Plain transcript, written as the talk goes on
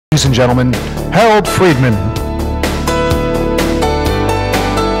Ladies and gentlemen, Harold Freeman.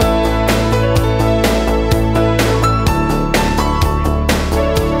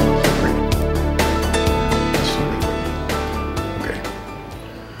 Okay.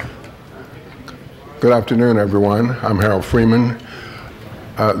 Good afternoon, everyone. I'm Harold Freeman.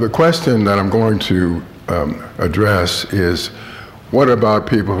 The question that I'm going to address is, what about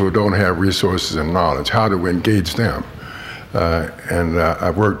people who don't have resources and knowledge? How do we engage them?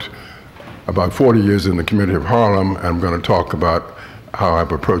 I've worked about 40 years in the community of Harlem, and I'm going to talk about how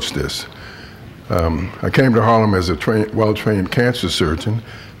I've approached this. I came to Harlem as a well-trained cancer surgeon,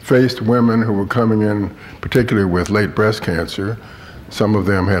 faced women who were coming in particularly with late breast cancer. Some of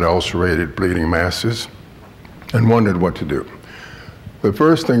them had ulcerated bleeding masses and wondered what to do. The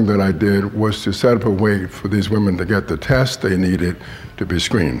first thing that I did was to set up a way for these women to get the test they needed to be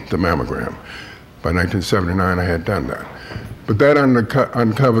screened, the mammogram. By 1979, I had done that. But that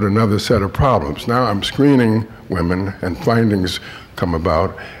uncovered another set of problems. Now I'm screening women and findings come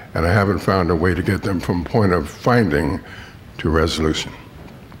about, and I haven't found a way to get them from point of finding to resolution.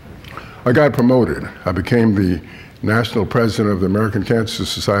 I got promoted. I became the national president of the American Cancer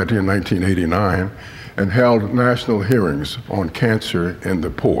Society in 1989 and held national hearings on cancer in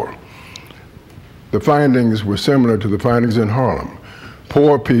the poor. The findings were similar to the findings in Harlem.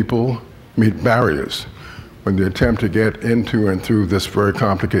 Poor people meet barriers when they attempt to get into and through this very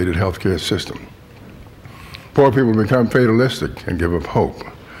complicated healthcare system. Poor people become fatalistic and give up hope.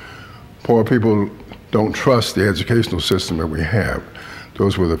 Poor people don't trust the educational system that we have.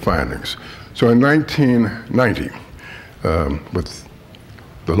 Those were the findings. So in 1990, with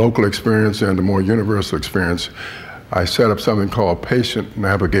the local experience and the more universal experience, I set up something called patient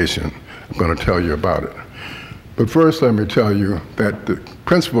navigation. I'm going to tell you about it. But first, let me tell you that the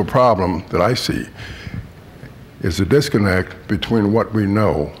principal problem that I see is the disconnect between what we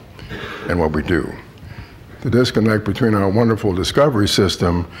know and what we do. The disconnect between our wonderful discovery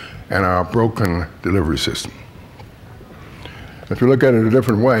system and our broken delivery system. If you look at it a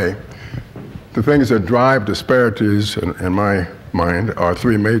different way, the things that drive disparities in my mind are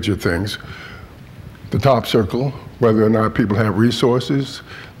three major things. The top circle, whether or not people have resources,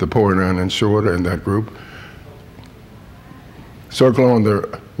 the poor and uninsured are in that group. Circle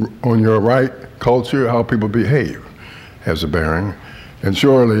on your right, culture, how people behave has a bearing, and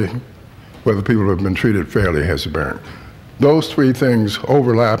surely whether people have been treated fairly has a bearing. Those three things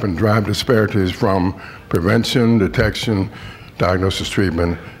overlap and drive disparities from prevention, detection, diagnosis,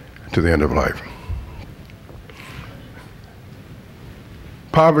 treatment, to the end of life.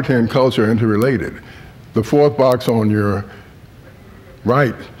 Poverty and culture are interrelated. The fourth box on your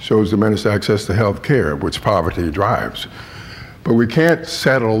right shows diminished access to health care, which poverty drives. But we can't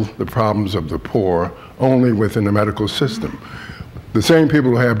settle the problems of the poor only within the medical system. The same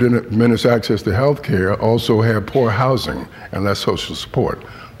people who have diminished access to health care also have poor housing and less social support,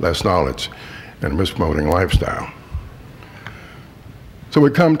 less knowledge, and mispromoting lifestyle. So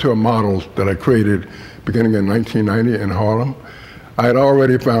we come to a model that I created beginning in 1990 in Harlem. I had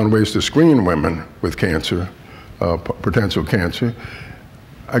already found ways to screen women with cancer, potential cancer.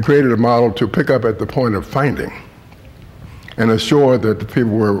 I created a model to pick up at the point of finding and assure that the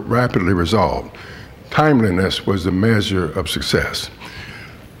people were rapidly resolved. Timeliness was the measure of success.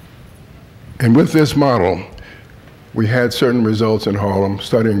 And with this model, we had certain results in Harlem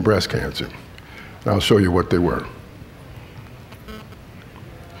studying breast cancer. And I'll show you what they were.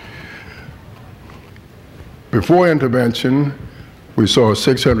 Before intervention, we saw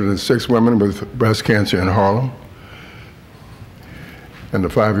 606 women with breast cancer in Harlem, and the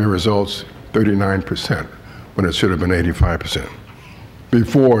 5-year results, 39%, when it should have been 85%,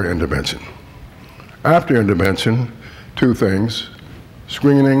 before intervention. After intervention, two things,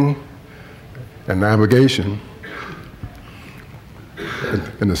 screening and navigation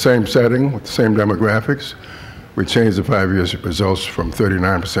in the same setting, with the same demographics. We changed the 5-year results from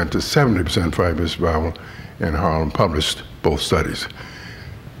 39% to 70% 5-year survival in Harlem, published both studies.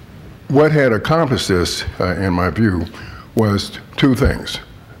 What had accomplished this, in my view, was two things.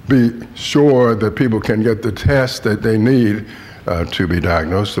 Be sure that people can get the test that they need to be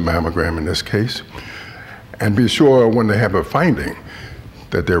diagnosed, the mammogram in this case, and be sure when they have a finding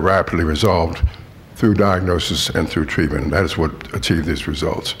that they're rapidly resolved through diagnosis and through treatment. That is what achieved these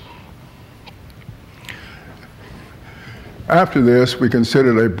results. After this, we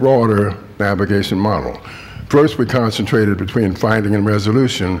considered a broader navigation model. First, we concentrated between finding and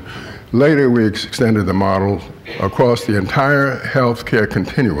resolution. Later, we extended the model across the entire healthcare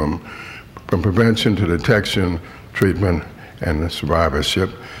continuum, from prevention to detection, treatment, and survivorship.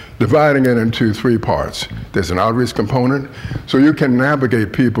 dividing it into three parts. There's an outreach component, so you can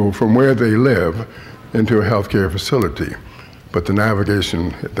navigate people from where they live into a healthcare facility. But the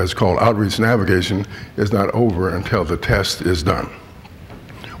navigation that's called outreach navigation is not over until the test is done.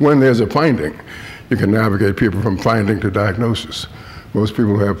 When there's a finding, you can navigate people from finding to diagnosis. Most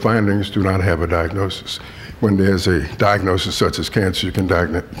people who have findings do not have a diagnosis. When there's a diagnosis such as cancer, you can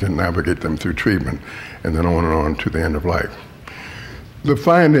navigate them through treatment and then on to the end of life. The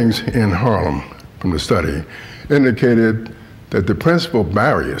findings in Harlem from the study indicated that the principal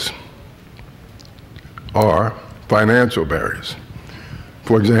barriers are financial barriers.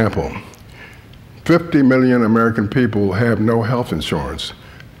 For example, 50 million American people have no health insurance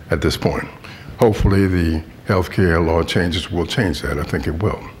at this point. Hopefully the healthcare law changes will change that. I think it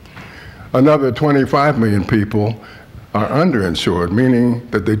will. Another 25 million people are underinsured, meaning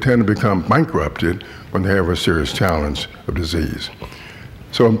that they tend to become bankrupted when they have a serious challenge of disease.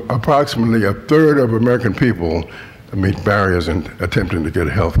 So approximately a third of American people meet barriers in attempting to get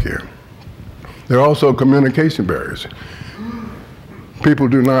health care. There are also communication barriers. People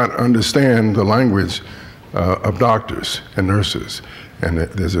do not understand the language of doctors and nurses, and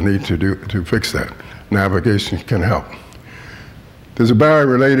there's a need to fix that. Navigation can help. There's a barrier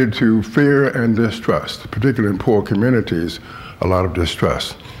related to fear and distrust, particularly in poor communities, a lot of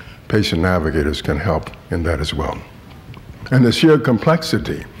distrust. Patient navigators can help in that as well. And the sheer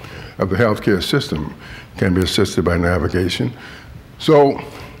complexity of the healthcare system can be assisted by navigation. So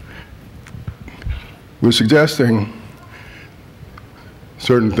we're suggesting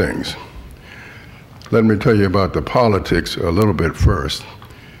certain things. Let me tell you about the politics a little bit first.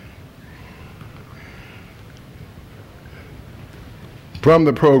 From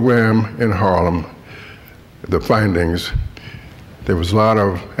the program in Harlem, the findings, there was a lot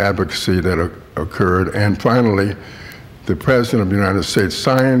of advocacy that occurred, and finally, the President of the United States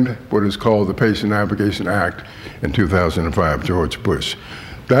signed what is called the Patient Navigation Act in 2005, George Bush.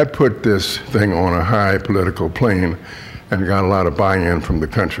 That put this thing on a high political plane and got a lot of buy-in from the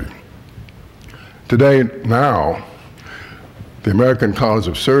country. Today, now, the American College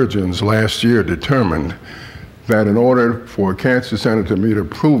of Surgeons last year determined that in order for a cancer center to meet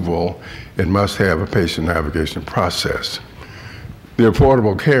approval, it must have a patient navigation process. The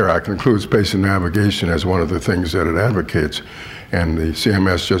Affordable Care Act includes patient navigation as one of the things that it advocates, and the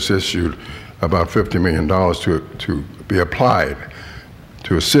CMS just issued about $50 million to be applied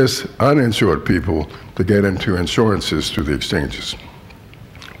to assist uninsured people to get into insurances through the exchanges.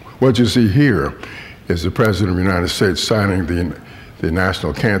 What you see here is the President of the United States signing the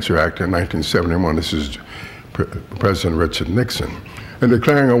National Cancer Act in 1971. This is President Richard Nixon, and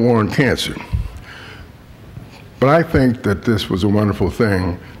declaring a war on cancer. But I think that this was a wonderful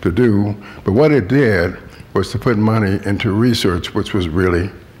thing to do, but what it did was to put money into research, which was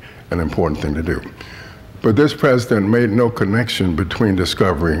really an important thing to do. But this president made no connection between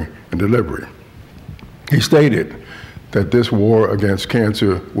discovery and delivery. He stated that this war against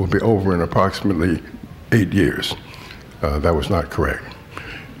cancer will be over in approximately 8 years. That was not correct.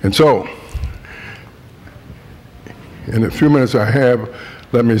 And so, in the few minutes I have,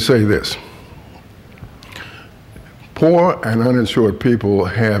 let me say this. Poor and uninsured people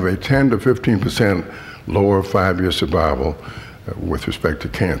have a 10 to 15% lower 5-year survival with respect to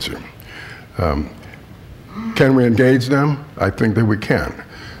cancer. Can we engage them? I think that we can.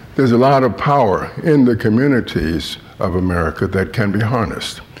 There's a lot of power in the communities of America that can be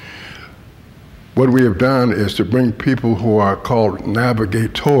harnessed. What we have done is to bring people who are called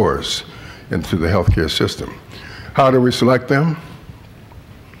navigators into the healthcare system. How do we select them?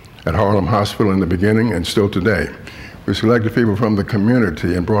 At Harlem Hospital in the beginning and still today, we selected people from the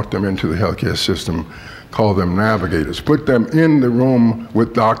community and brought them into the healthcare system, called them navigators, put them in the room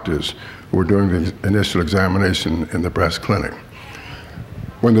with doctors who were doing the initial examination in the breast clinic.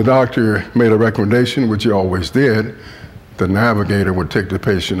 When the doctor made a recommendation, which he always did, the navigator would take the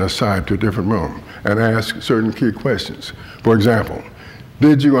patient aside to a different room and ask certain key questions. For example,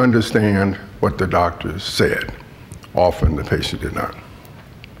 did you understand what the doctor said? Often the patient did not.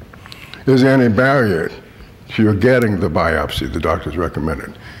 Is there any barrier to your getting the biopsy the doctor's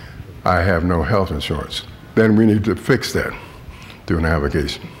recommended? I have no health insurance. Then we need to fix that through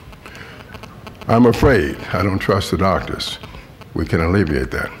navigation. I'm afraid. I don't trust the doctors. We can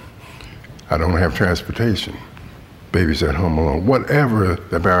alleviate that. I don't have transportation. Baby's at home alone. Whatever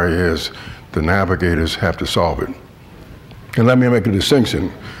the barrier is, the navigators have to solve it. And let me make a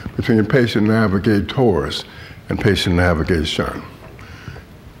distinction between patient navigators and patient navigation.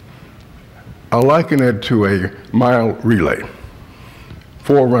 I'll liken it to a mile relay.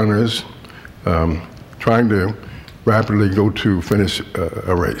 4 runners trying to rapidly go to finish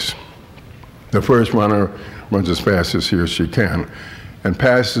a race. The first runner runs as fast as he or she can and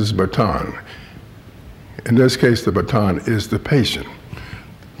passes baton. In this case, the baton is the patient,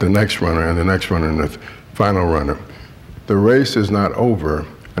 the next runner and the next runner and the final runner. The race is not over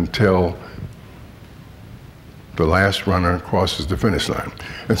until the last runner crosses the finish line.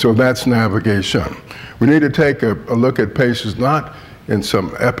 And so that's navigation. We need to take a look at patients not in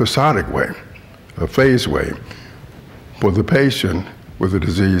some episodic way, a phase way, for the patient with a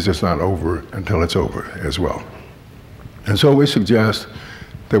disease that's not over until it's over as well. And so we suggest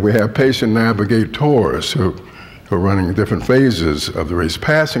that we have patient navigators who are running different phases of the race,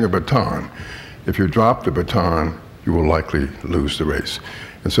 passing a baton. If you drop the baton, you will likely lose the race.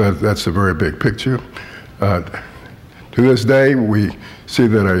 And so that's a very big picture. To this day, we see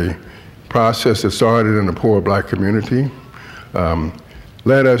that a process that started in the poor black community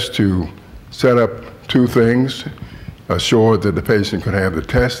led us to set up two things: assure that the patient could have the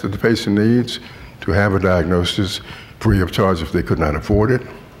test that the patient needs to have a diagnosis free of charge if they could not afford it,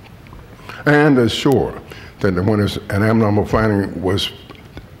 and assure that when an abnormal finding was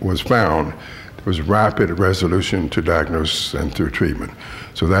found, there was rapid resolution to diagnosis and through treatment.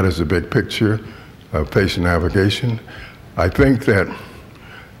 So that is the big picture of patient navigation. I think that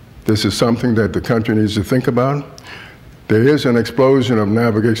this is something that the country needs to think about. There is an explosion of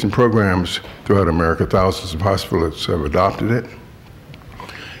navigation programs throughout America. Thousands of hospitals have adopted it.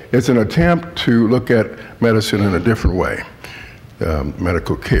 It's an attempt to look at medicine in a different way,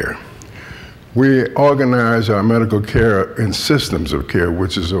 medical care. We organize our medical care in systems of care,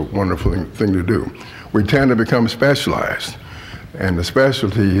 which is a wonderful thing to do. We tend to become specialized, and the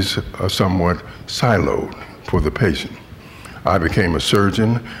specialties are somewhat siloed for the patient. I became a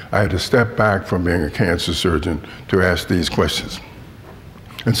surgeon. I had to step back from being a cancer surgeon to ask these questions.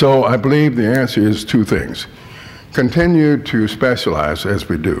 And so I believe the answer is two things. Continue to specialize as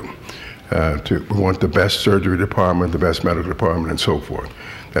we do. We want the best surgery department, the best medical department, and so forth.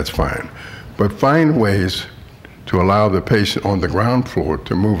 That's fine. But find ways to allow the patient on the ground floor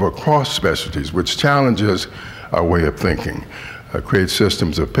to move across specialties, which challenges our way of thinking, create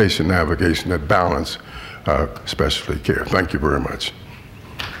systems of patient navigation that balance specialty care. Thank you very much.